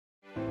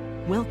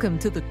Welcome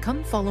to the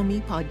Come Follow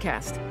Me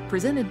podcast,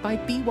 presented by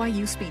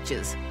BYU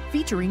Speeches,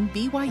 featuring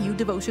BYU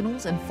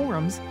devotionals and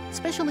forums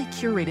specially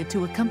curated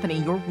to accompany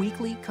your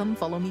weekly Come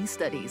Follow Me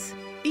studies.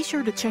 Be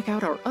sure to check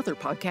out our other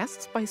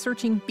podcasts by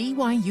searching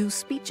BYU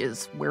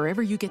Speeches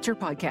wherever you get your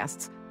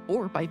podcasts,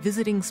 or by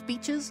visiting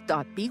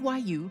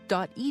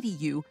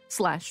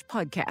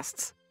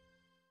speeches.byu.edu/podcasts.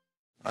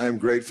 I am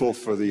grateful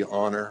for the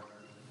honor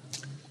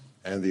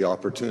and the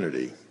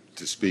opportunity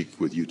to speak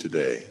with you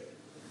today.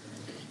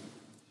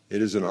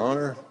 It is an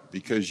honor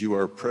because you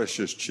are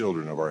precious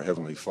children of our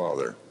Heavenly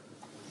Father.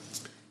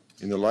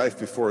 In the life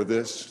before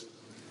this,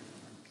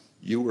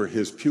 you were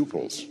His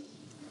pupils.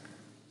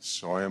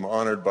 So I am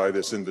honored by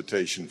this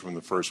invitation from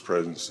the First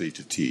Presidency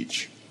to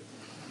teach.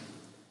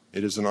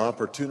 It is an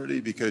opportunity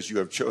because you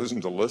have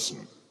chosen to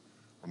listen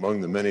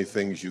among the many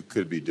things you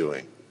could be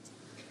doing.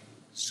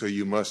 So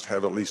you must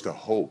have at least a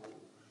hope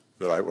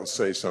that I will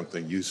say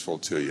something useful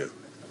to you.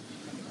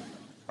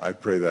 I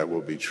pray that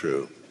will be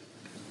true.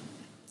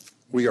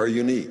 We are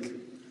unique.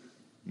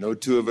 No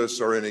two of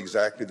us are in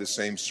exactly the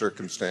same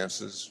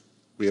circumstances.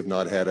 We have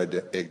not had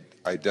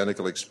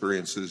identical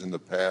experiences in the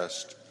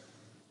past,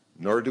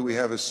 nor do we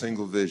have a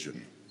single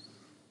vision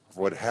of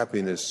what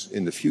happiness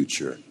in the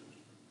future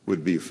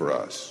would be for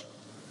us.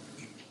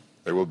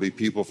 There will be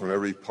people from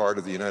every part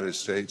of the United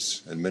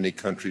States and many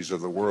countries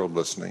of the world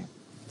listening.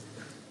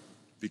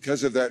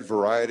 Because of that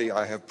variety,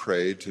 I have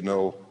prayed to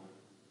know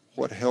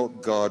what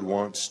help God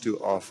wants to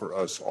offer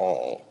us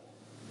all.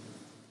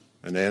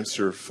 An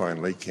answer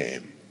finally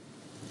came.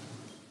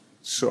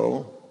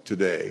 So,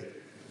 today,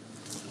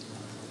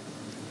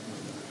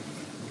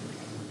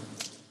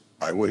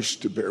 I wish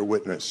to bear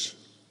witness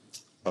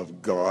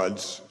of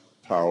God's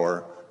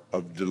power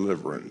of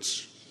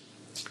deliverance.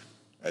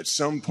 At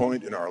some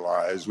point in our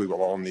lives, we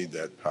will all need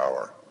that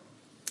power.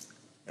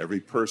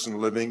 Every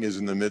person living is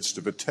in the midst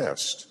of a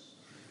test.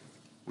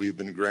 We've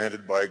been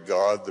granted by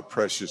God the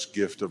precious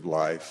gift of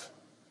life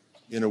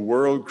in a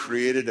world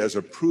created as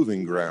a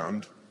proving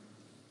ground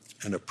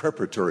and a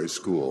preparatory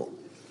school.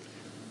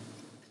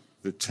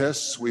 The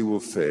tests we will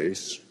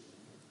face,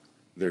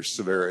 their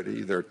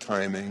severity, their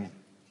timing,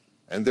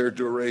 and their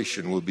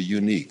duration will be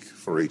unique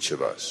for each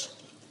of us.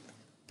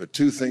 But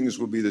two things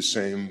will be the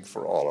same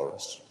for all of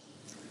us.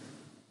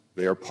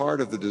 They are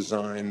part of the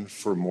design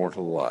for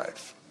mortal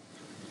life.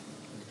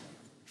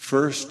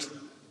 First,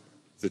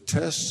 the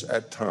tests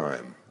at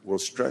time will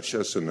stretch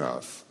us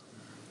enough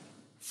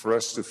for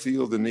us to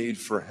feel the need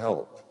for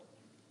help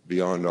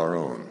beyond our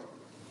own.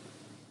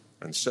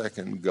 And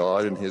second,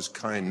 God in His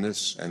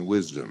kindness and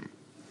wisdom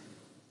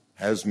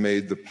has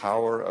made the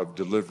power of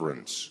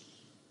deliverance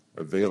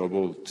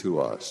available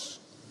to us.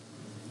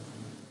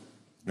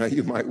 Now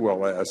you might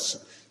well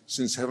ask,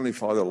 since Heavenly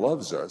Father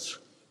loves us,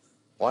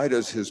 why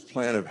does His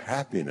plan of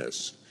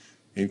happiness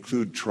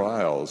include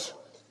trials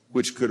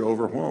which could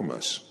overwhelm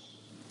us?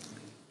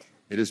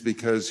 It is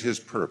because His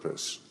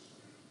purpose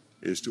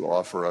is to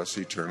offer us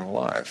eternal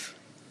life.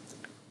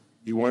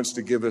 He wants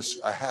to give us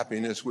a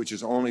happiness which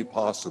is only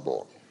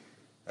possible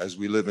as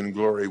we live in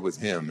glory with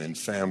Him in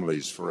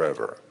families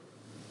forever.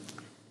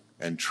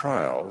 And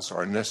trials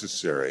are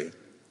necessary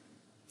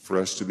for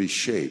us to be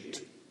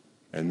shaped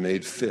and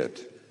made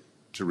fit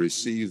to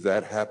receive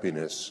that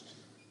happiness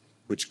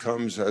which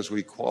comes as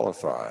we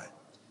qualify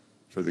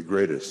for the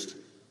greatest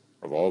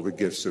of all the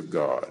gifts of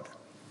God.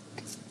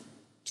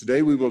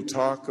 Today we will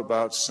talk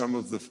about some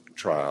of the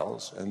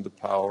trials and the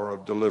power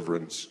of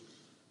deliverance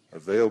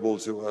available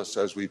to us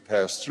as we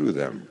pass through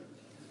them.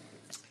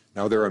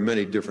 Now there are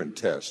many different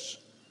tests,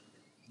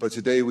 but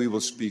today we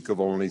will speak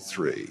of only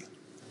three.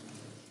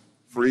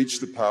 For each,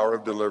 the power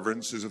of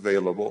deliverance is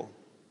available,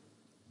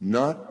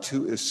 not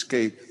to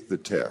escape the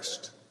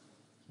test,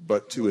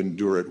 but to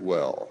endure it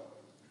well.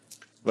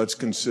 Let's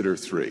consider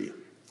three.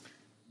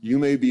 You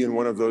may be in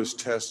one of those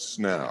tests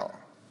now.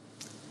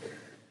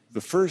 The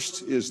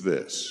first is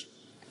this: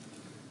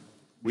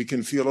 we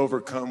can feel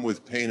overcome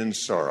with pain and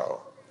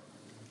sorrow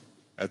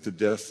at the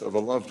death of a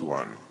loved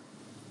one.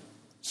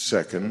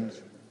 Second,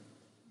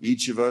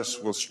 each of us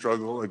will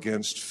struggle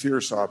against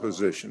fierce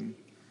opposition,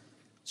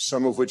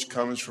 some of which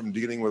comes from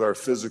dealing with our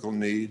physical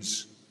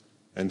needs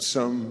and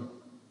some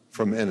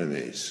from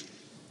enemies.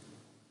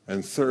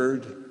 And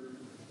third,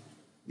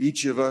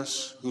 each of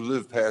us who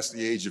live past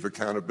the age of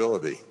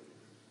accountability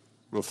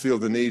will feel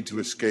the need to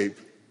escape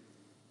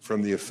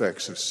from the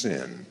effects of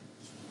sin.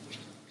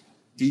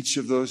 Each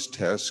of those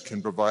tests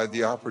can provide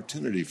the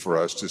opportunity for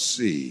us to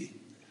see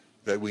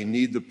that we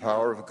need the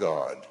power of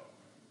God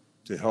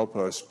to help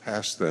us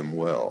pass them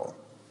well.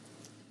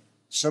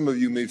 Some of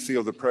you may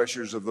feel the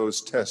pressures of those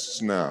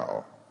tests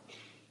now,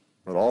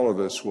 but all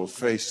of us will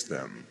face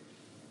them.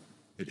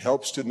 It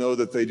helps to know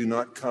that they do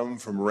not come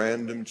from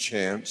random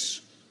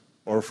chance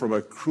or from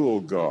a cruel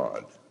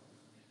God,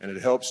 and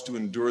it helps to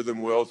endure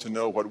them well to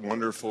know what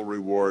wonderful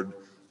reward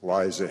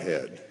lies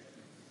ahead.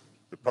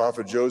 The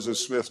prophet Joseph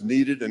Smith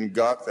needed and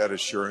got that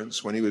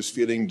assurance when he was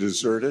feeling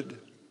deserted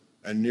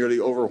and nearly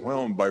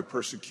overwhelmed by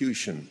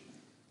persecution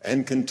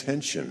and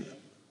contention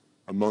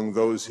among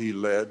those he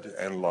led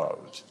and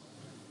loved.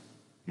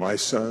 My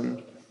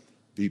son,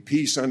 be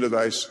peace unto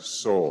thy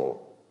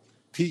soul.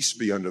 Peace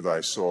be unto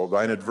thy soul.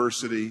 Thine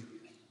adversity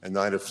and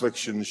thine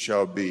affliction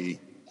shall be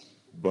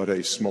but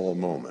a small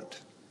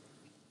moment.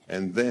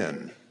 And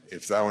then,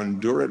 if thou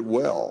endure it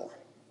well,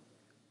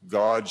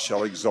 God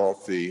shall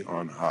exalt thee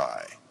on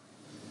high.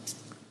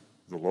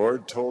 The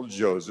Lord told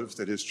Joseph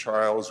that his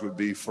trials would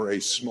be for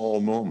a small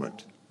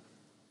moment.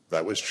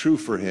 That was true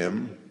for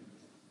him,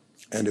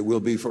 and it will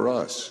be for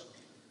us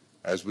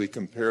as we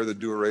compare the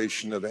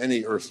duration of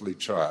any earthly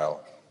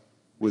trial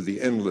with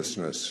the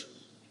endlessness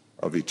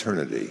of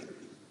eternity.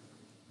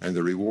 And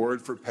the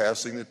reward for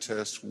passing the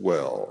test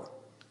well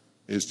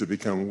is to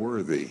become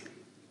worthy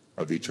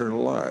of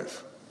eternal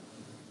life.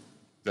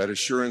 That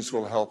assurance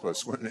will help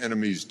us when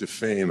enemies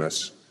defame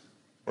us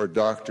or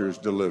doctors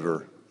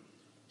deliver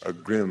a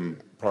grim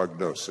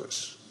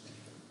prognosis.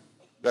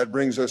 That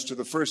brings us to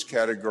the first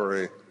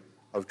category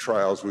of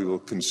trials we will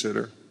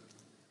consider: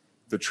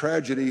 the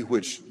tragedy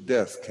which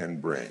death can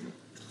bring.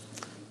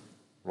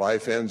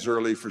 Life ends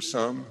early for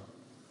some,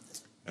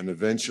 and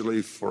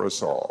eventually for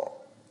us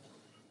all.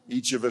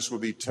 Each of us will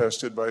be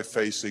tested by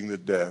facing the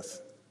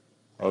death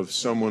of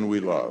someone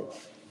we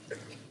love.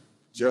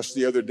 Just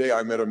the other day,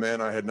 I met a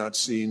man I had not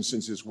seen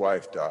since his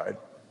wife died.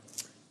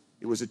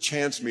 It was a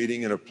chance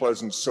meeting in a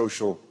pleasant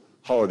social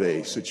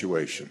holiday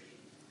situation.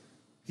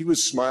 He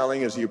was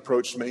smiling as he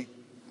approached me.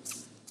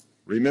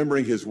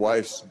 Remembering his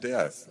wife's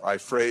death, I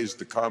phrased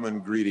the common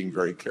greeting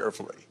very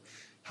carefully.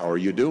 "How are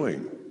you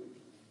doing?"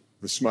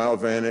 The smile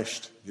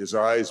vanished, his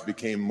eyes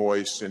became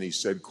moist, and he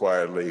said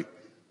quietly,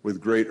 with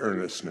great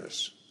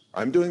earnestness,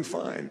 "I'm doing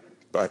fine,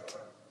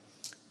 but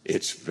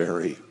it's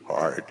very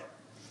hard."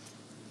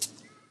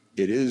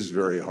 It is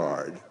very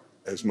hard,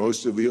 as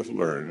most of you have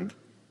learned,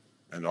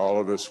 and all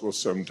of us will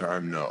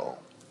sometime know.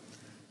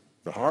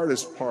 The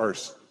hardest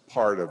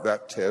part of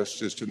that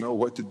test is to know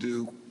what to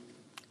do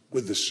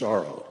with the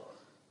sorrow,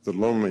 the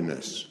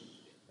loneliness,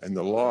 and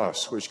the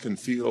loss, which can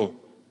feel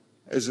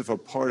as if a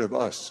part of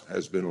us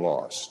has been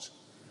lost.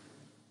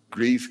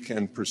 Grief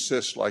can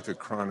persist like a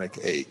chronic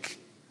ache,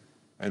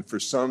 and for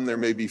some there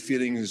may be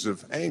feelings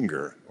of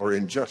anger or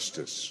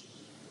injustice.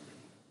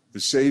 The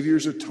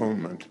Savior's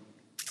atonement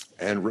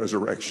and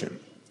resurrection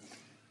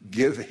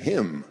give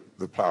him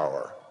the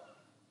power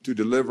to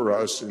deliver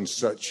us in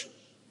such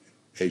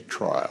a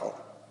trial.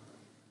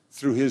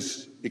 Through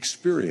his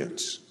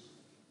experience,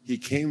 he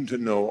came to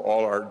know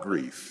all our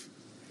grief.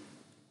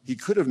 He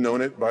could have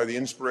known it by the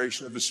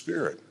inspiration of the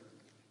Spirit,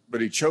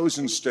 but he chose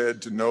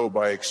instead to know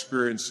by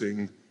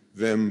experiencing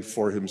them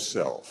for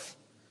himself.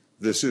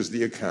 This is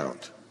the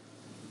account.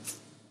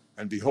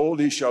 "And behold,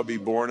 he shall be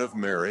born of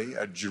Mary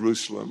at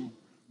Jerusalem,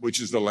 which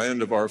is the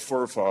land of our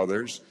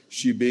forefathers,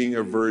 she being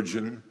a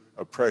virgin,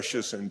 a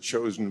precious and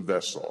chosen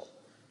vessel,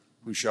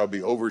 who shall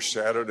be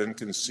overshadowed and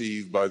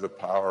conceived by the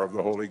power of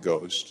the Holy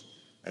Ghost,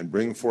 and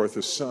bring forth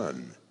a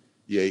son,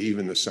 yea,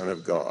 even the Son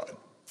of God.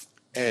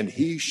 And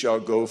he shall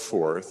go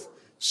forth,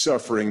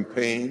 suffering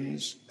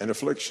pains and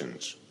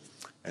afflictions,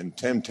 and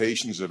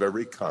temptations of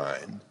every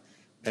kind,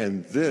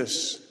 and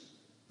this,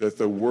 that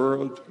the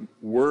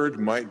word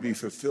might be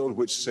fulfilled,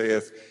 which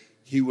saith,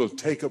 he will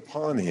take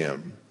upon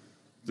him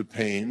the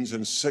pains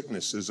and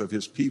sicknesses of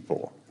his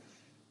people,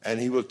 and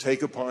he will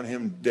take upon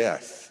him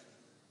death,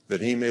 that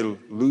he may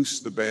loose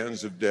the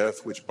bands of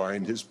death which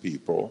bind his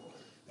people,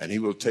 and he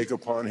will take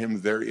upon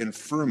him their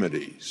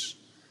infirmities,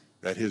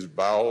 that his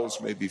bowels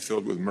may be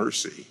filled with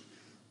mercy,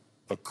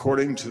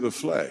 according to the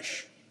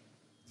flesh,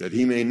 that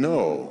he may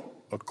know,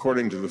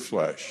 according to the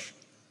flesh,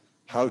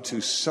 how to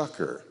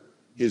succor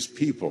his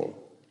people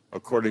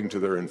according to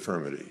their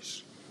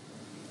infirmities."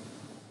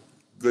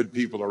 Good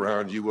people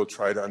around you will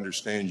try to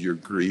understand your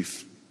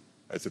grief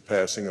at the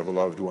passing of a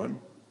loved one.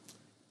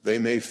 They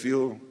may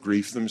feel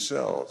grief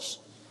themselves.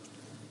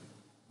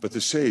 But the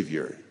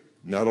Savior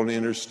not only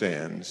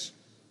understands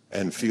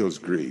and feels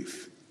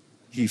grief,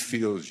 he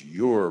feels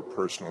your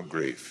personal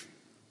grief,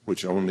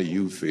 which only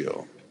you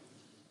feel.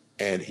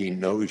 And he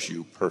knows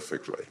you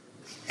perfectly.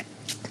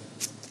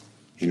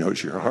 He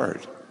knows your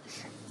heart.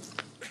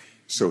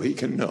 So he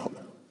can know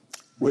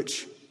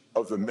which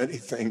of the many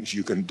things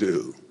you can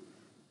do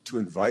to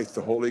invite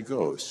the Holy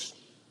Ghost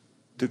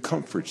to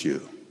comfort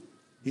you.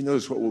 He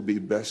knows what will be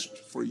best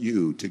for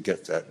you to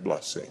get that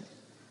blessing.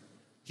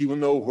 He will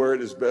know where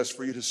it is best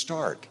for you to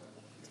start.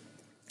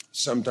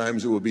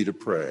 Sometimes it will be to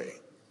pray.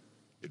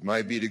 It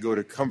might be to go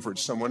to comfort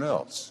someone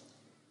else.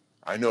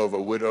 I know of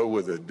a widow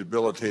with a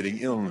debilitating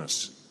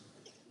illness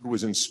who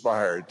was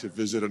inspired to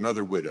visit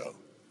another widow.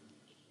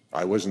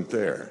 I wasn't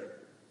there,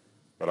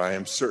 but I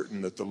am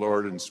certain that the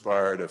Lord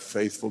inspired a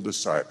faithful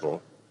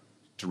disciple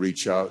to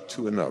reach out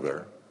to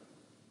another,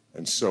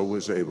 and so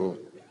was able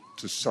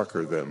to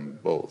succor them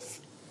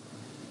both.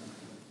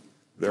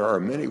 There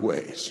are many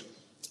ways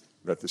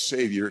that the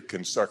Savior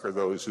can succor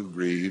those who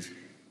grieve,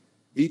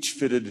 each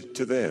fitted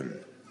to them.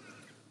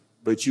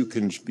 But you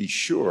can be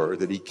sure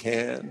that he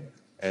can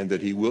and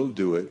that he will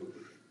do it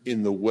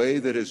in the way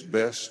that is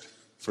best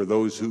for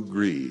those who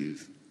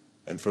grieve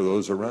and for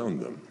those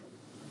around them.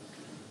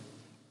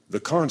 The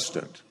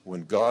constant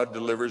when God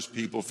delivers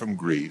people from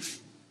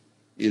grief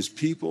is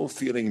people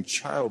feeling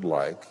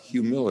childlike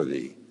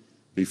humility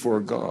before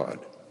God.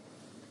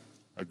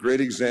 A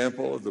great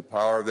example of the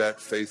power of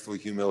that faithful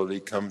humility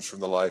comes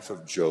from the life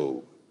of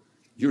Job.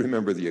 You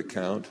remember the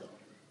account.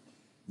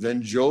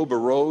 Then Job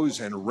arose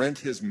and rent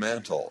his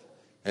mantle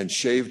and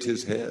shaved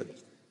his head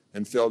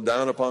and fell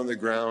down upon the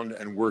ground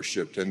and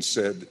worshipped and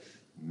said,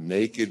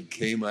 "Naked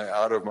came I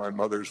out of my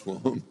mother's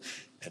womb,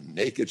 and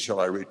naked shall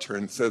I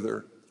return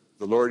thither.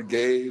 The Lord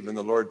gave, and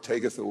the Lord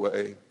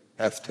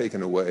hath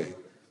taken away.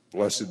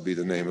 Blessed be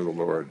the name of the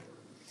Lord."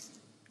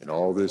 In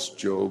all this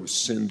Job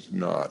sinned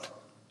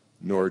not,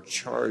 nor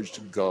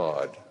charged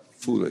God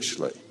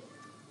foolishly.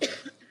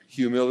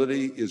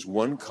 Humility is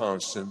one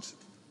constant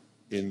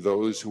in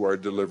those who are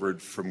delivered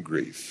from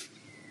grief.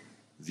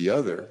 The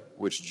other,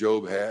 which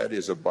Job had,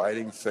 is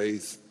abiding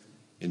faith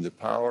in the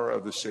power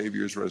of the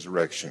Savior's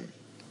resurrection.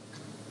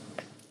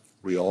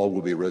 We all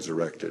will be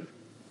resurrected.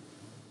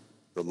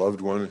 The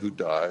loved one who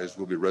dies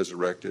will be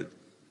resurrected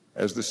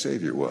as the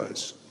Savior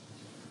was.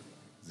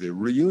 The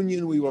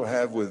reunion we will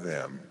have with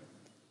them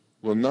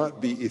will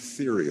not be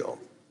ethereal,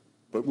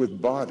 but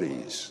with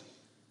bodies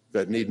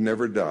that need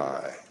never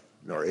die,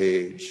 nor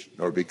age,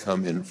 nor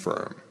become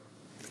infirm.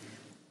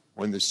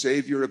 When the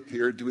Savior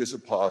appeared to his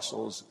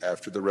apostles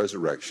after the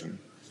resurrection,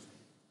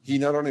 he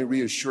not only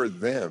reassured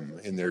them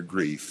in their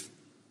grief,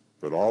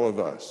 but all of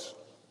us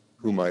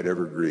who might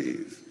ever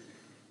grieve.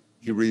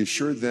 He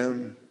reassured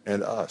them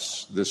and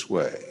us this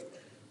way: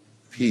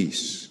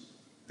 "Peace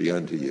be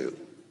unto you.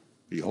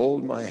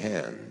 Behold my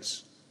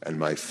hands and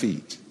my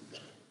feet,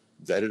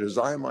 that it is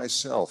I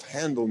myself.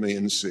 Handle me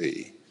and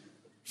see.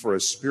 For a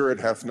spirit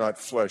hath not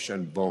flesh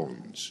and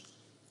bones,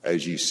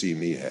 as ye see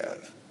me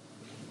have."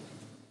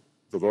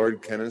 The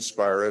Lord can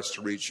inspire us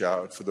to reach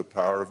out for the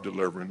power of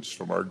deliverance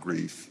from our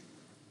grief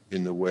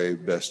in the way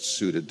best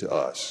suited to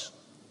us.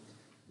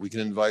 We can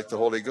invite the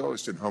Holy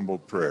Ghost in humble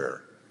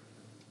prayer.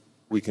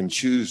 We can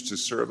choose to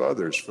serve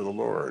others for the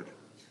Lord.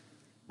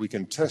 We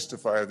can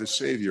testify of the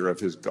Savior, of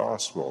his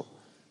gospel,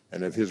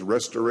 and of his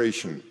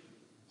restoration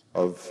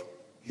of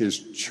his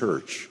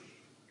church.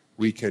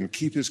 We can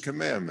keep his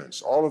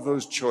commandments. All of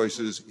those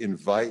choices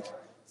invite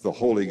the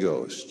Holy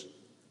Ghost.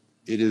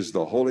 It is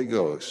the Holy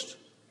Ghost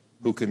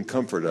who can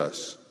comfort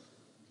us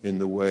in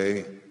the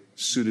way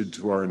suited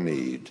to our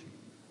need.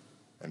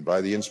 And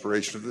by the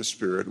inspiration of the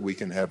Spirit, we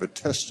can have a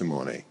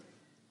testimony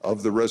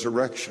of the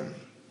resurrection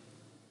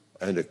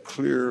and a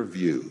clear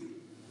view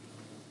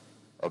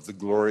of the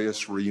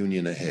glorious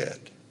reunion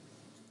ahead.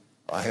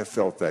 I have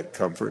felt that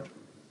comfort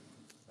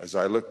as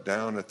I look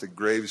down at the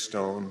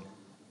gravestone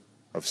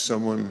of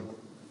someone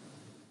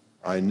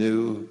I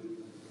knew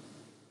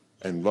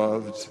and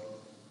loved,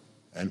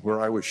 and where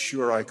I was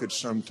sure I could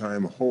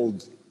sometime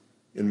hold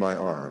in my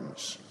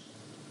arms.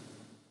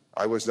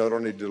 I was not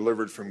only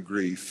delivered from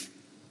grief,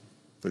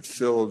 but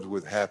filled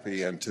with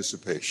happy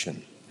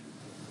anticipation.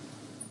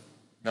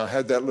 Now,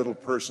 had that little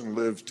person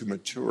lived to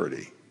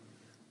maturity,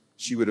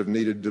 she would have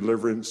needed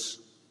deliverance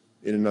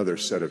in another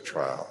set of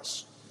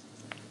trials.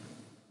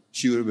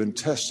 She would have been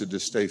tested to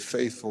stay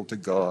faithful to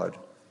God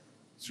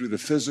through the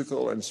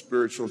physical and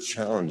spiritual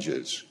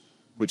challenges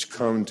which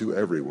come to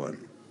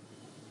everyone.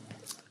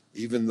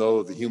 Even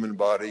though the human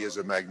body is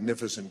a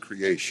magnificent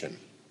creation,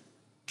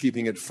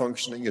 keeping it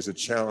functioning is a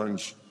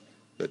challenge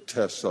that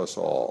tests us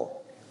all.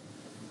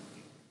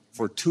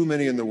 For too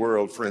many in the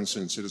world, for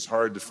instance, it is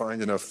hard to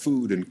find enough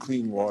food and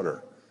clean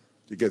water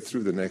to get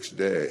through the next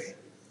day.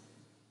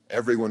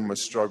 Everyone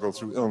must struggle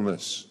through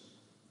illness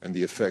and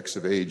the effects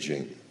of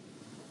aging.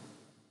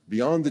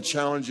 Beyond the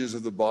challenges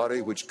of the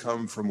body which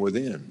come from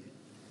within,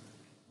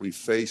 we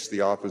face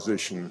the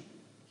opposition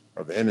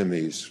of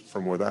enemies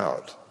from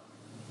without.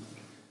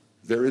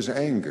 There is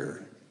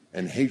anger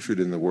and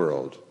hatred in the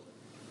world.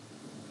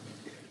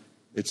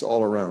 It's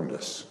all around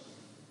us.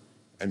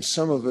 And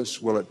some of us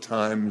will at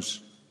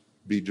times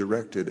be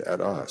directed at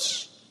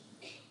us.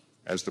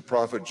 As the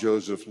prophet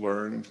Joseph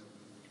learned,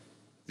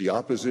 the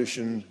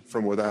opposition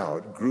from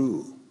without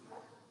grew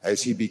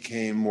as he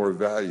became more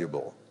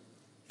valuable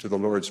to the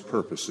Lord's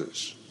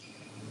purposes.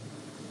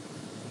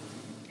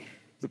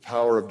 The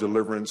power of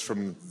deliverance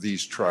from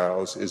these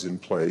trials is in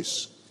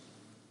place.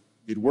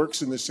 It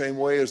works in the same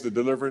way as the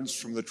deliverance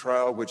from the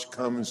trial which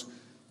comes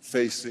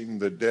facing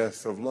the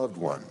death of loved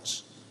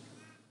ones.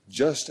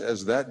 Just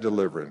as that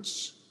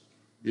deliverance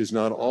is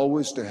not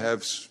always to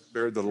have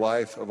spared the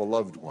life of a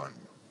loved one,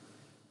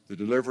 the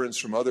deliverance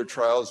from other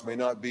trials may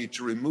not be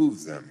to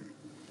remove them.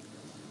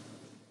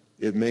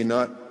 It may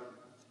not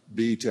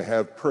be to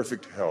have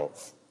perfect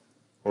health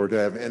or to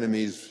have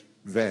enemies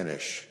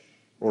vanish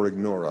or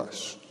ignore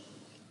us.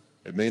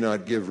 It may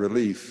not give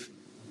relief.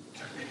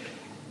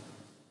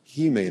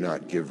 He may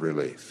not give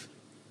relief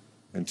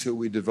until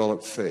we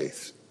develop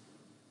faith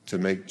to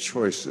make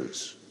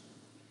choices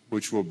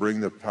which will bring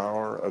the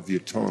power of the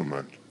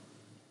atonement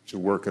to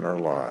work in our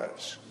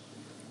lives.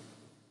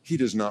 He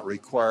does not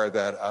require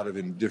that out of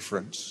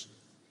indifference,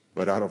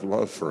 but out of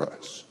love for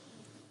us.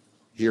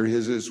 Here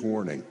is his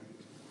warning.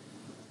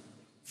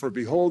 For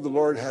behold, the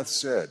Lord hath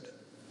said,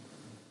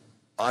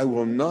 I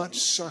will not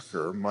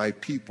succor my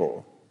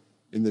people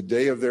in the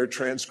day of their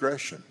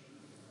transgression,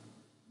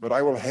 but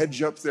I will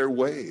hedge up their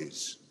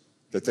ways,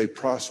 that they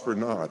prosper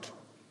not,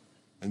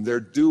 and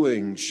their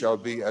doing shall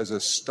be as a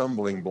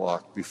stumbling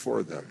block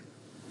before them.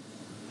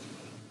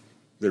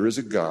 There is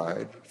a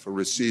guide for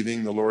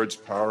receiving the Lord's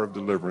power of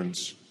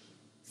deliverance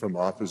from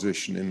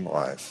opposition in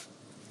life.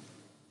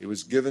 It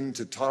was given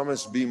to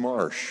Thomas B.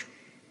 Marsh,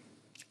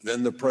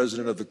 then the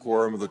president of the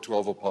Quorum of the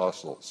 12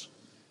 Apostles.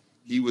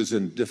 He was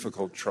in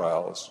difficult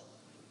trials,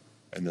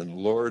 and then the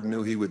Lord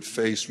knew he would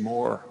face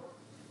more.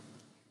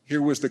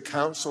 Here was the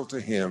counsel to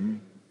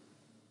him,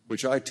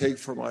 which I take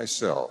for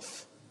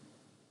myself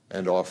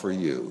and offer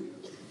you.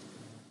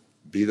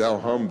 Be thou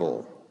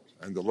humble,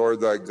 and the Lord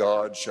thy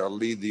God shall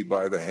lead thee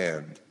by the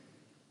hand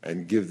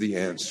and give thee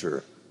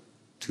answer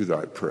to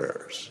thy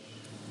prayers.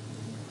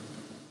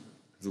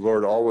 The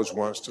Lord always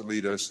wants to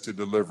lead us to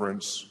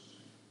deliverance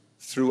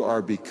through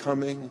our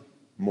becoming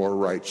more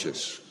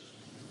righteous.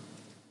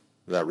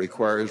 That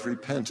requires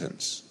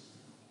repentance,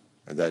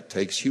 and that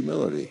takes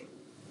humility.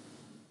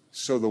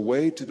 So the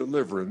way to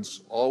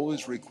deliverance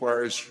always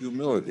requires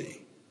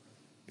humility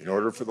in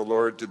order for the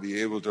Lord to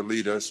be able to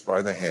lead us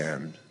by the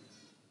hand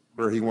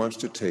where he wants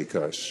to take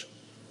us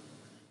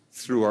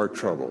through our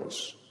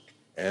troubles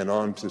and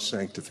on to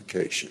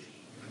sanctification.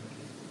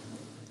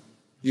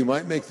 You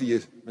might make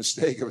the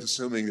mistake of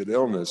assuming that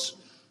illness,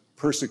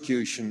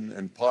 persecution,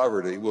 and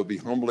poverty will be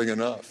humbling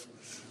enough.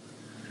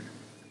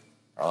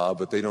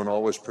 But they don't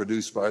always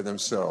produce by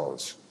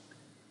themselves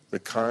the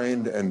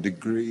kind and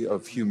degree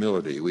of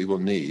humility we will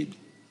need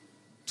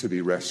to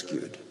be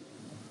rescued.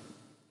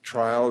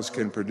 Trials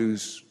can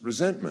produce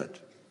resentment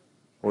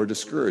or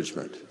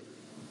discouragement.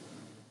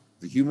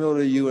 The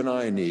humility you and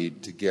I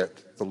need to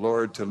get the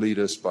Lord to lead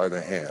us by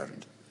the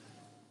hand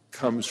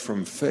comes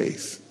from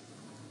faith.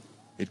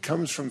 It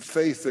comes from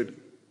faith that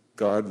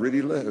God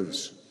really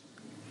lives,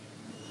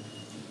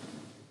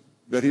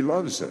 that he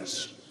loves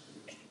us,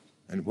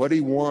 and what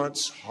he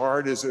wants,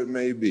 hard as it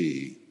may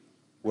be,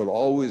 will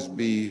always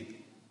be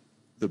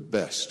the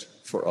best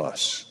for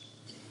us.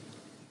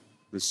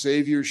 The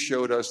Savior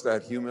showed us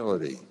that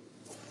humility.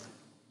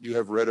 You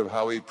have read of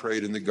how he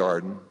prayed in the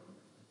garden,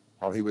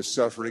 while he was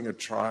suffering a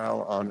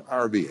trial on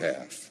our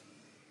behalf,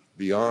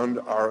 beyond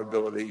our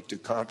ability to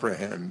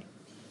comprehend,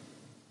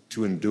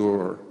 to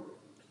endure,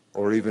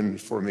 or even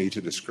for me to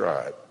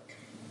describe.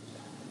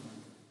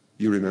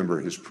 You remember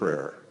his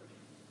prayer.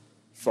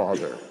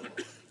 Father,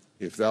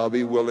 if thou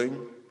be willing,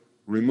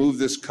 remove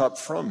this cup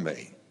from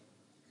me.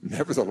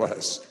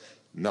 Nevertheless,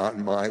 not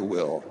my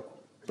will,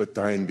 but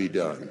thine be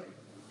done.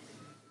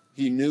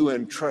 He knew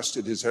and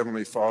trusted his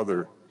heavenly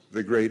Father,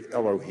 the great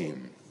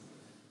Elohim.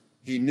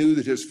 He knew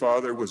that his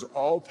Father was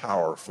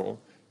all-powerful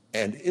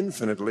and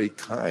infinitely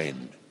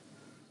kind.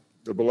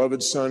 The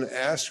beloved Son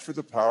asked for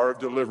the power of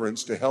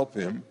deliverance to help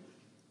him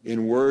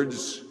in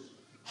words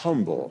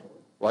humble,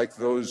 like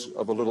those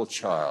of a little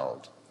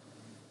child.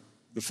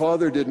 The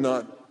Father did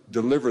not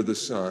deliver the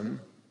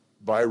Son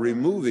by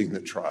removing the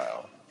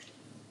trial.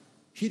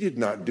 He did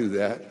not do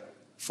that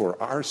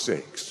for our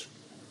sakes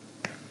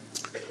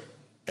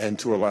and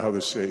to allow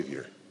the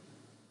Savior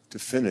to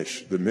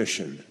finish the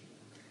mission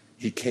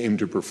he came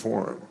to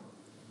perform.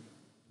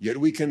 Yet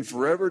we can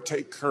forever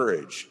take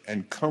courage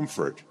and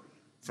comfort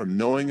from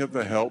knowing of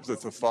the help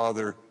that the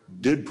Father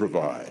did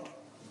provide.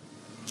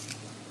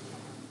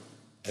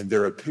 And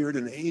there appeared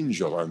an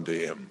angel unto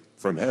him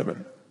from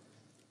heaven,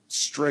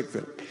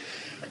 strengthening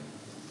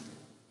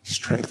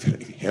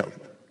him.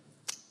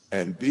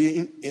 And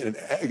being in an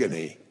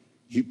agony,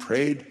 he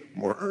prayed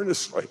more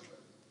earnestly,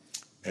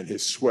 and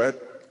his sweat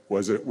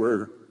was, as it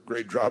were,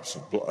 great drops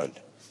of blood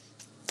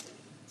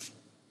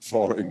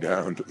falling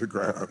down to the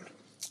ground.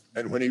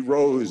 And when he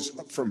rose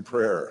up from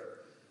prayer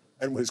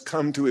and was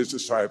come to his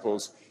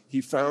disciples,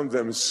 he found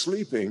them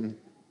sleeping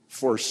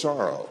for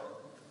sorrow,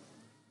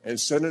 and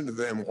said unto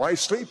them, Why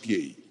sleep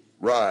ye?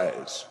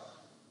 Rise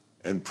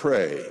and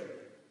pray,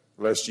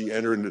 lest ye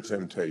enter into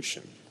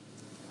temptation.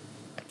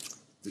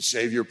 The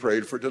Savior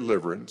prayed for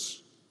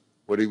deliverance.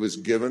 What he was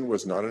given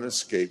was not an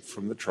escape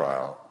from the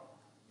trial,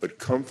 but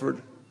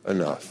comfort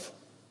enough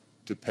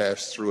to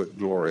pass through it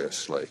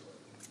gloriously.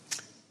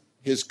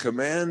 His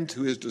command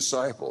to his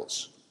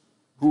disciples,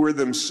 who were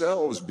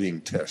themselves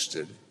being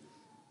tested,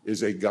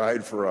 is a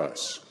guide for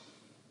us.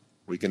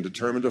 We can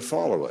determine to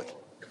follow it.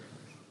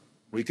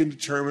 We can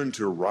determine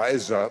to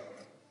rise up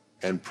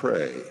and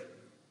pray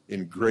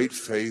in great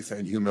faith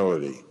and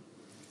humility.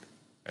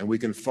 And we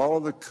can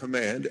follow the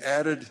command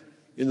added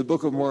in the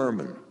Book of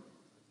Mormon,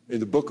 in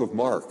the Book of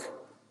Mark,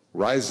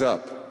 rise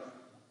up,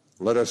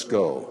 let us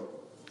go.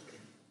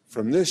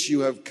 From this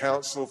you have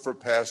counsel for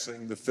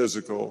passing the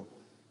physical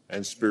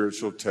and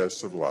spiritual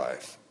tests of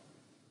life.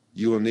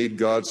 You will need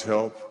God's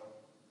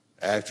help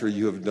after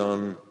you have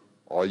done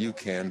all you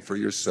can for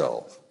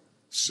yourself.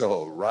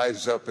 So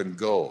rise up and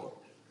go,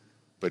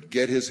 but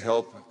get his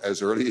help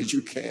as early as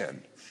you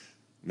can,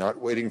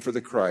 not waiting for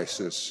the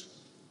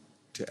crisis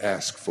to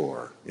ask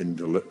for in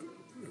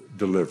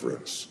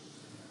deliverance.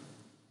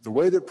 The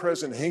way that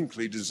President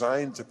Hinckley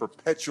designed the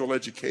Perpetual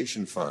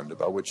Education Fund,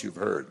 about which you've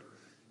heard,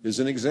 is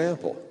an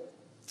example.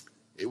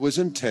 It was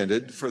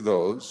intended for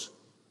those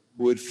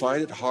who would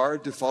find it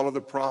hard to follow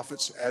the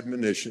prophet's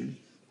admonition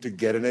to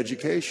get an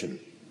education.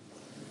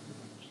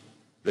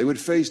 They would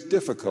face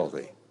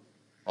difficulty,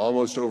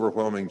 almost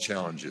overwhelming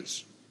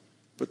challenges.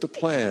 But the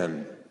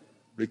plan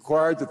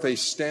required that they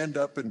stand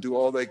up and do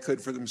all they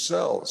could for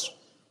themselves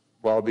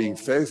while being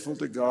faithful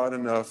to God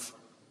enough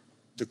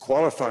to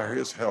qualify for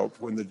his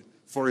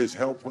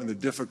help when the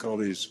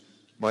difficulties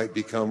might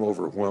become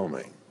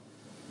overwhelming.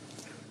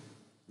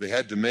 They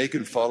had to make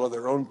and follow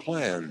their own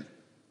plan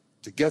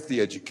to get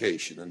the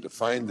education and to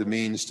find the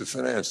means to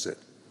finance it.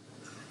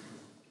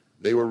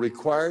 They were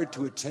required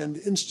to attend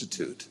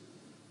institute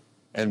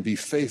and be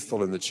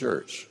faithful in the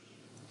church.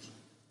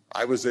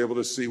 I was able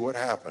to see what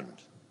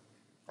happened.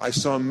 I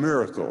saw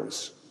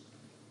miracles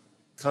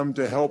come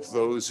to help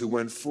those who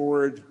went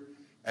forward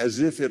as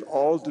if it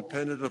all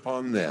depended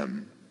upon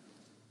them,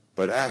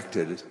 but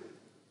acted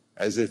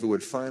as if it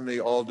would finally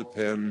all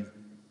depend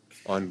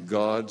on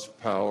God's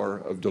power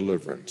of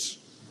deliverance.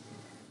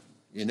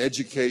 In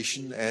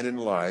education and in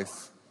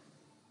life,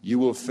 you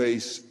will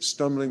face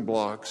stumbling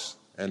blocks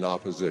and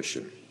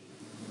opposition.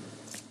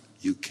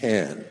 You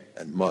can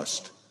and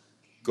must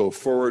go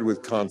forward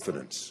with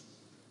confidence.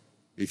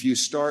 If you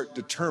start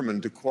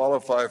determined to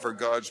qualify for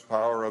God's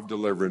power of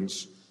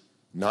deliverance,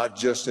 not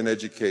just in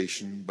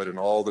education, but in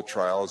all the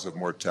trials of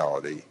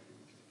mortality,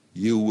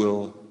 you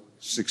will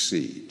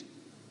succeed.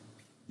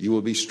 You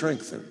will be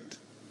strengthened.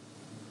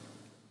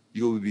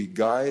 You will be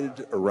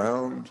guided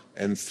around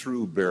and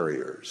through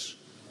barriers.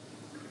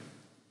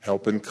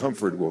 Help and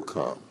comfort will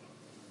come.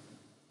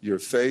 Your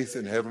faith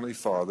in Heavenly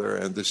Father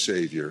and the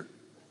Savior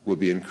will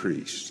be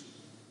increased,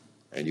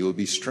 and you will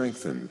be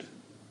strengthened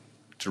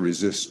to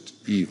resist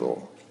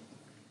evil,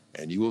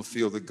 and you will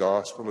feel the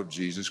gospel of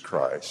Jesus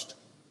Christ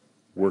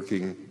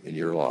working in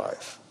your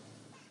life.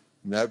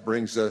 And that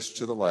brings us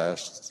to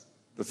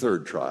the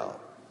third trial.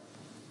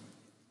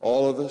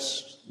 All of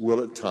us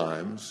will at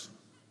times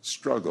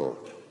struggle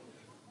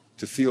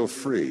to feel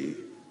free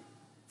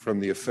from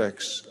the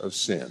effects of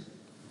sin.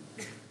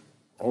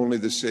 Only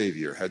the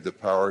Savior had the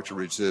power to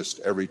resist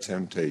every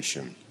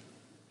temptation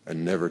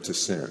and never to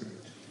sin.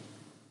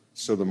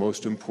 So the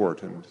most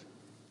important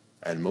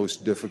and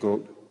most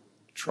difficult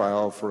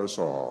trial for us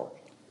all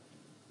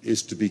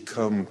is to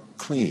become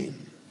clean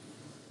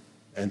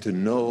and to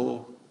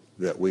know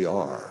that we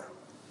are.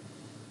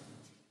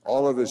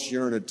 All of us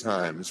yearn at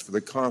times for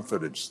the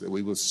confidence that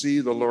we will see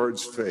the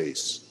Lord's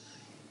face,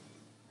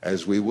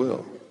 as we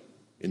will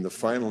in the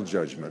final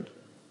judgment,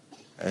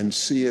 and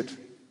see it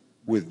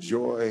with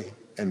joy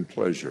and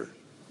pleasure.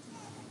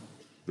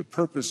 The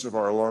purpose of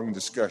our long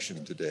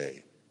discussion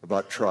today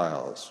about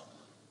trials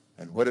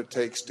and what it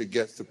takes to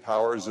get the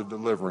powers of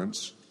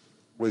deliverance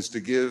was to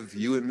give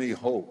you and me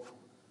hope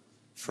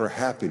for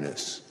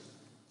happiness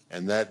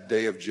and that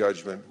day of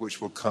judgment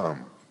which will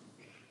come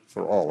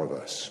for all of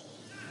us.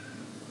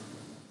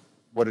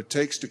 What it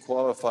takes to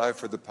qualify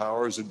for the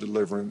powers of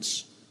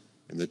deliverance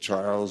in the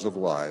trials of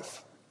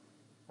life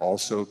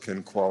also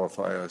can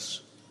qualify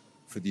us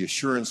for the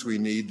assurance we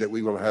need that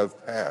we will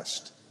have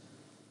passed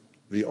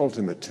the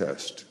ultimate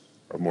test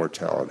of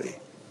mortality.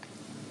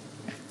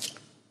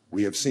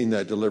 We have seen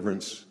that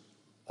deliverance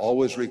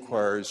always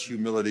requires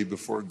humility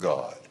before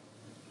God.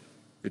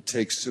 It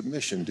takes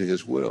submission to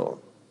His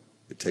will.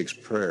 It takes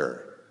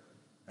prayer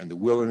and the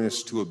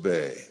willingness to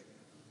obey.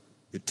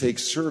 It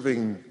takes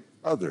serving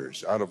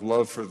others out of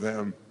love for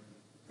them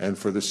and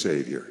for the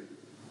Savior.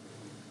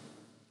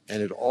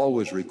 And it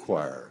always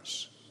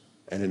requires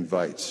and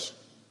invites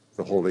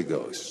the Holy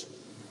Ghost.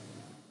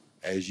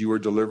 As you are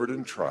delivered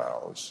in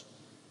trials,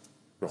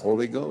 the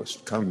Holy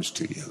Ghost comes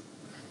to you.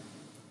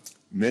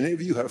 Many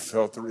of you have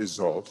felt the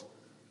result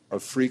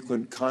of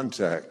frequent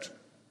contact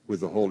with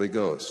the Holy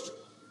Ghost.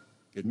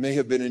 It may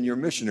have been in your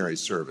missionary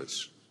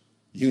service.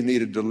 You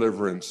needed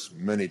deliverance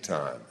many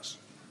times.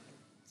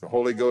 The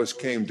Holy Ghost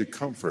came to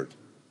comfort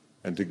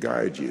and to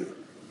guide you.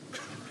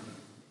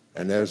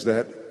 And as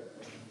that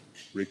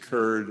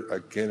recurred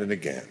again and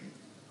again,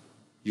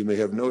 you may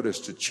have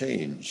noticed a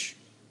change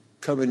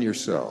come in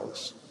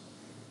yourselves.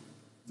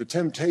 The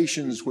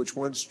temptations which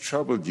once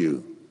troubled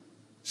you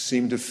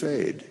seemed to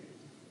fade.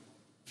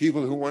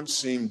 People who once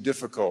seemed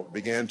difficult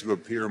began to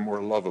appear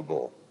more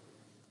lovable.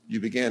 You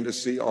began to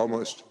see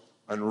almost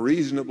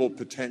unreasonable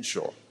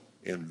potential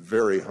in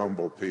very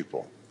humble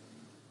people.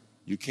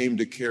 You came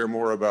to care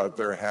more about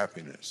their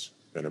happiness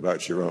than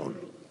about your own.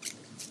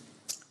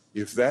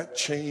 If that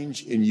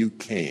change in you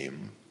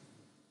came,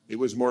 it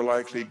was more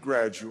likely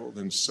gradual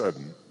than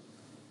sudden,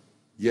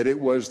 yet it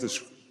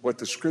was what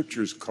the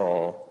Scriptures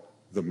call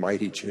the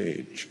mighty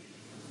change.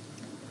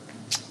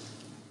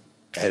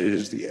 And it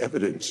is the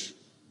evidence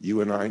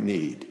you and I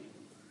need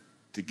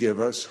to give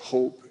us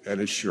hope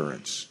and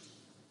assurance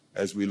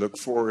as we look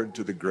forward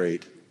to the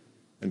great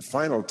and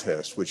final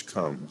test which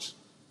comes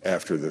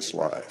after this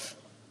life.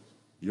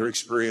 Your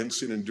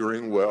experience in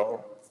enduring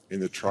well in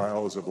the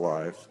trials of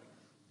life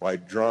by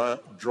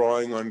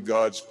drawing on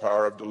God's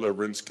power of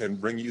deliverance, can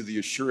bring you the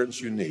assurance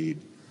you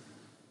need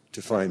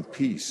to find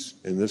peace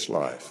in this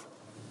life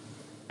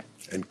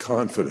and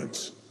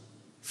confidence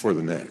for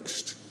the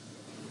next.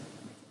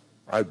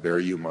 I bear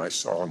you my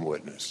solemn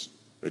witness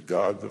that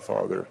God the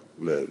Father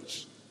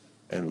lives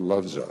and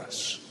loves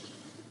us.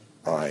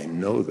 I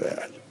know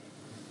that.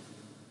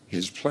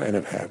 His plan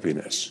of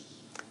happiness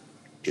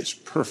is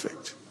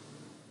perfect,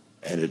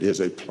 and it is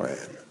a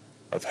plan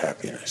of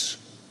happiness.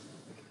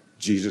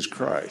 Jesus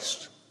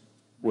Christ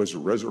was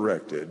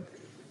resurrected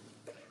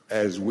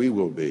as we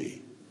will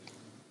be.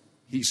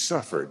 He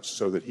suffered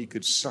so that he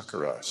could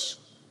succor us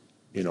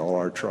in all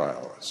our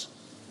trials.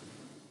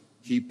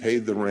 He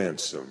paid the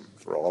ransom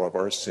for all of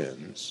our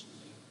sins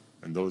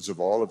and those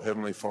of all of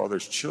Heavenly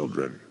Father's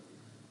children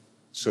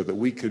so that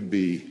we could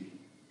be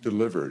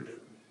delivered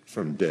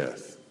from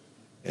death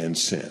and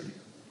sin.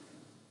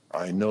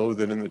 I know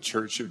that in the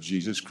Church of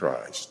Jesus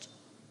Christ,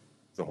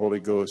 the Holy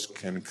Ghost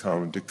can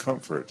come to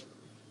comfort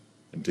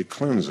and to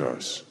cleanse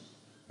us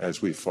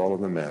as we follow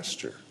the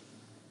Master.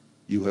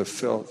 You have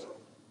felt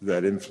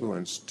that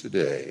influence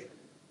today,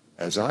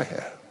 as I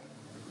have.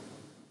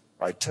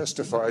 I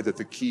testify that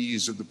the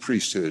keys of the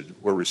priesthood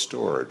were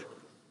restored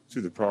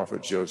through the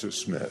prophet Joseph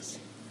Smith.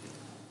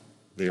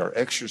 They are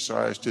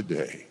exercised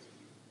today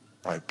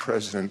by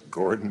President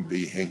Gordon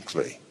B.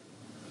 Hinckley.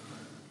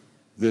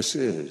 This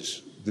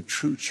is the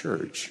true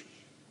Church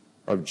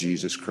of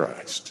Jesus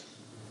Christ.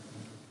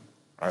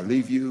 I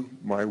leave you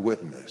my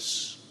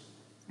witness,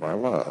 my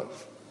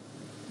love,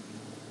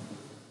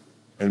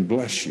 and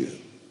bless you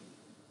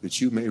that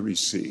you may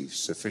receive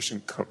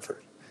sufficient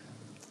comfort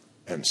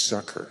and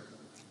succor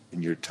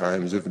in your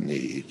times of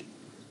need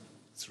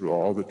through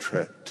all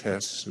the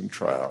tests and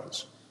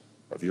trials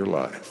of your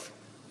life.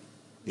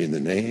 In the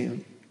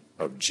name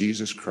of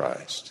Jesus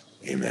Christ,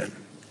 amen.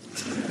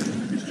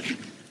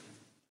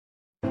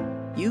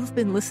 You've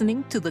been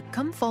listening to the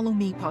Come Follow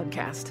Me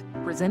podcast,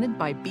 presented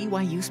by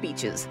BYU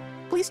Speeches.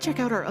 Please check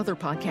out our other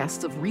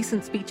podcasts of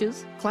recent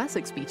speeches,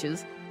 classic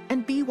speeches,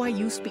 and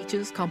BYU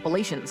Speeches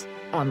compilations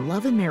on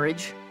love and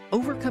marriage,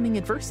 overcoming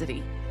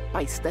adversity,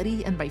 by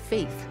study and by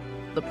faith,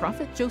 the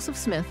prophet Joseph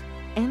Smith,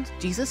 and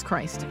Jesus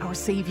Christ, our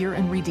Savior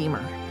and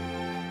Redeemer.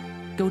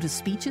 Go to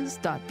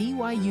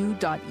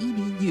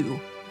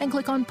speeches.byu.edu and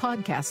click on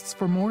podcasts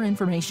for more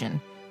information.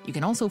 You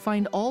can also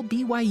find all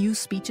BYU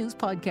Speeches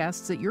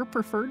podcasts at your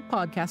preferred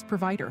podcast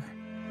provider.